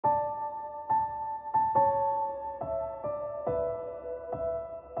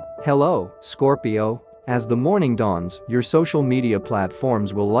Hello, Scorpio. As the morning dawns, your social media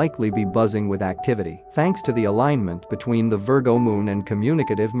platforms will likely be buzzing with activity, thanks to the alignment between the Virgo moon and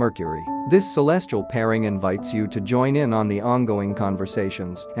communicative Mercury. This celestial pairing invites you to join in on the ongoing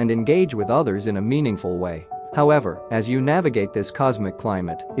conversations and engage with others in a meaningful way. However, as you navigate this cosmic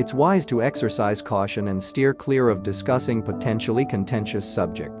climate, it's wise to exercise caution and steer clear of discussing potentially contentious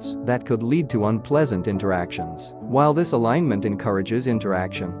subjects that could lead to unpleasant interactions. While this alignment encourages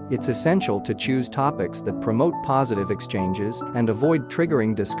interaction, it's essential to choose topics that promote positive exchanges and avoid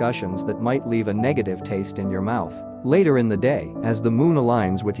triggering discussions that might leave a negative taste in your mouth. Later in the day, as the moon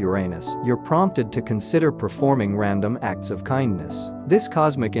aligns with Uranus, you're prompted to consider performing random acts of kindness. This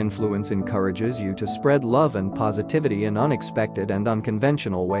cosmic influence encourages you to spread love and positivity in unexpected and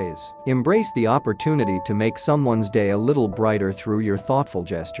unconventional ways. Embrace the opportunity to make someone's day a little brighter through your thoughtful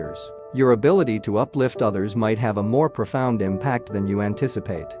gestures. Your ability to uplift others might have a more profound impact than you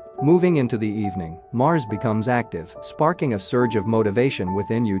anticipate. Moving into the evening, Mars becomes active, sparking a surge of motivation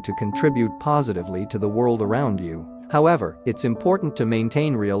within you to contribute positively to the world around you. However, it's important to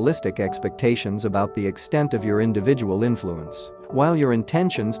maintain realistic expectations about the extent of your individual influence. While your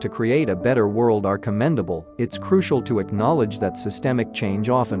intentions to create a better world are commendable, it's crucial to acknowledge that systemic change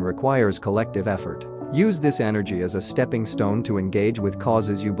often requires collective effort. Use this energy as a stepping stone to engage with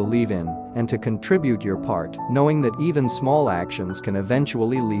causes you believe in and to contribute your part, knowing that even small actions can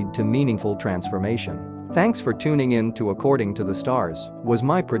eventually lead to meaningful transformation. Thanks for tuning in to According to the Stars. Was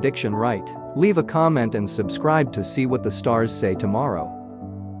my prediction right? Leave a comment and subscribe to see what the stars say tomorrow.